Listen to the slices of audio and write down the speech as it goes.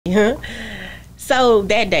you. So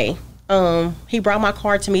that day, he brought my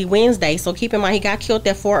car to me Wednesday. So keep in mind, he got killed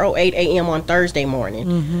at 4:08 a.m. on Thursday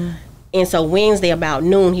morning. And so Wednesday about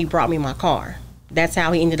noon, he brought me my car. That's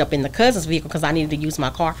how he ended up in the cousin's vehicle, because I needed to use my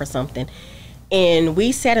car for something. And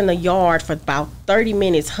we sat in the yard for about 30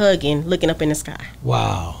 minutes hugging, looking up in the sky.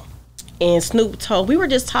 Wow. And Snoop told, we were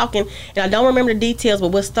just talking, and I don't remember the details, but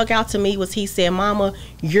what stuck out to me was he said, Mama,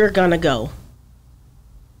 you're gonna go.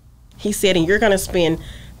 He said, and you're gonna spend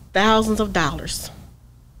thousands of dollars.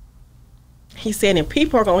 He said, and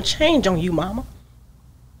people are gonna change on you, Mama.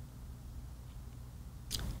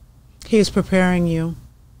 He's preparing you.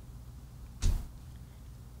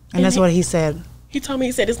 And that's what he said. He told me,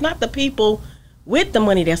 he said, it's not the people with the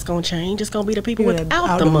money that's going to change. It's going to be the people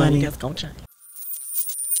without the money that's going to change.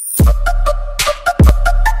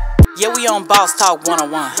 Yeah, we on Boss Talk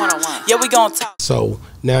 101. Yeah, we gonna talk. So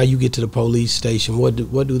now you get to the police station. What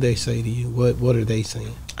do they say to you? What are they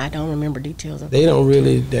saying? I don't remember details of They don't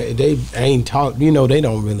really. They ain't talk. You know, they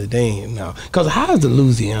don't really. They ain't know. Because how is the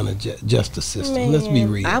Louisiana justice system? Man, let's be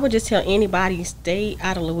real. I would just tell anybody, stay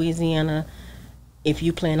out of Louisiana if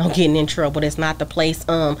you plan on getting in trouble. That's not the place.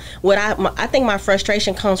 What I think my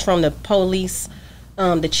frustration comes from the police,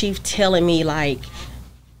 the chief telling me, like,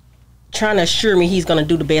 trying to assure me he's going to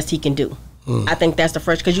do the best he can do. I think that's the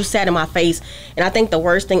first, because you sat in my face, and I think the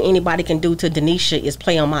worst thing anybody can do to Denisha is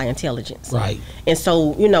play on my intelligence. Right. And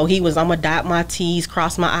so, you know, he was, I'm going to dot my T's,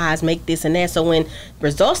 cross my I's, make this and that. So when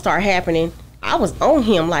results start happening, I was on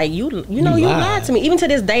him like, you lied to me. Even to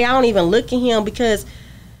this day, I don't even look at him, because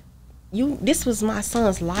this was my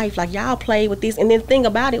son's life. Like, y'all played with this. And then the thing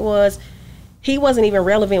about it was, he wasn't even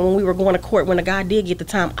relevant when we were going to court. When the guy did get the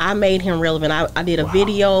time, I made him relevant. I did a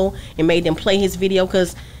video and made them play his video,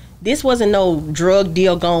 because this wasn't no drug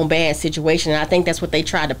deal gone bad situation. And I think that's what they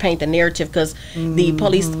tried to paint the narrative, because the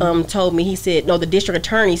police told me, he said, no, the district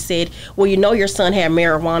attorney said, well, you know your son had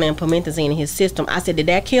marijuana and promethazine in his system. I said, did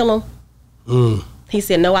that kill him? He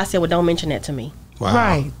said, no. I said, well, don't mention that to me. Wow.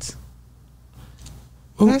 Right.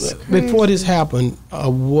 Before this happened,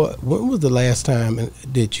 when was the last time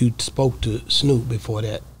that you spoke to Snoop before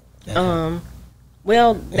that?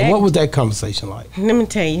 Well, and what was that conversation like? Let me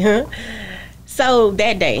tell you. So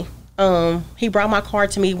that day, he brought my car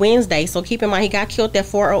to me Wednesday. So keep in mind, he got killed at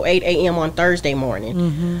 4:08 a.m. on Thursday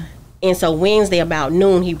morning. And so Wednesday about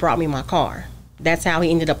noon, he brought me my car. That's how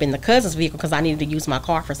he ended up in the cousin's vehicle, because I needed to use my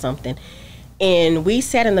car for something. And we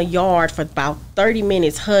sat in the yard for about 30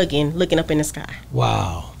 minutes hugging, looking up in the sky.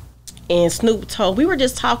 Wow. And Snoop told, we were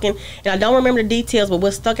just talking, and I don't remember the details, but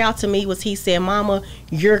what stuck out to me was he said, Mama,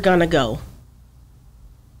 you're gonna go.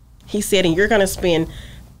 He said, and you're gonna spend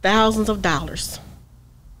thousands of dollars.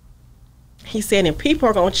 He said, and people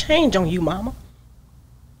are gonna change on you, Mama.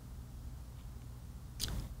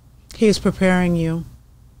 He is preparing you.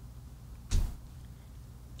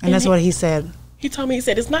 And that's what he said. He told me, he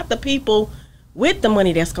said, it's not the people with the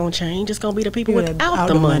money that's going to change. It's going to be the people without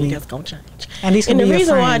the money that's going to change. And the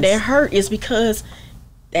reason why that hurt is because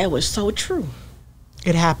that was so true.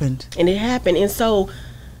 It happened. And it happened. And so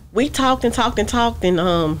we talked and talked and talked,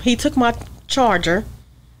 and he took my charger,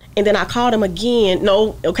 and then I called him again.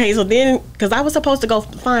 So then, because I was supposed to go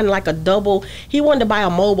find like a double, he wanted to buy a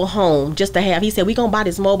mobile home just to have. He said, we're going to buy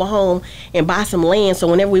this mobile home and buy some land, so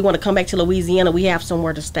whenever we want to come back to Louisiana, we have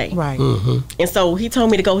somewhere to stay. Right. And so he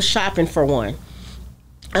told me to go shopping for one.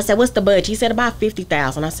 I said, what's the budget? He said, about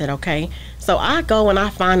 $50,000. I said, okay. So I go and I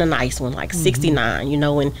find a nice one, like 69, you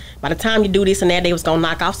know, and by the time you do this and that, they was going to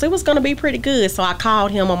knock off. So it was going to be pretty good. So I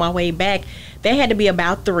called him on my way back. They had to be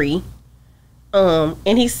about 3.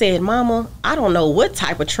 And he said, Mama, I don't know what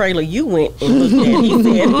type of trailer you went and looked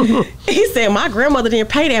at. He said, my grandmother didn't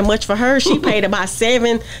pay that much for her. She paid about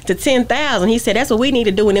 $7,000 to $10,000. He said, that's what we need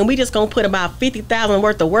to do, and then we just gonna put about $50,000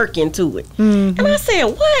 worth of work into it. And I said,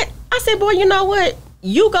 what? I said, boy, you know what?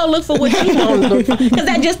 You go look for what you want to look for, because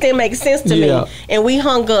that just didn't make sense to me. And we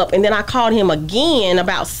hung up, and then I called him again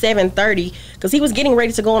about 7:30, because he was getting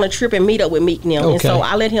ready to go on a trip and meet up with Meek Mill. And so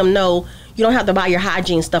I let him know, you don't have to buy your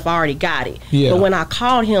hygiene stuff. I already got it. But when I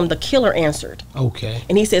called him, the killer answered.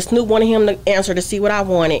 And he said Snoop wanted him to answer to see what I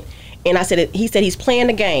wanted. And I said, he said he's playing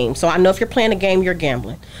the game. So I know if you're playing the game, you're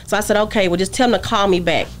gambling. So I said, okay, well, just tell him to call me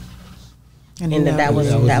back. And that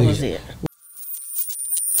was it.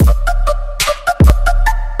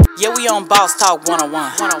 Yeah, we on Boss Talk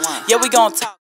 101. Yeah, we gonna talk.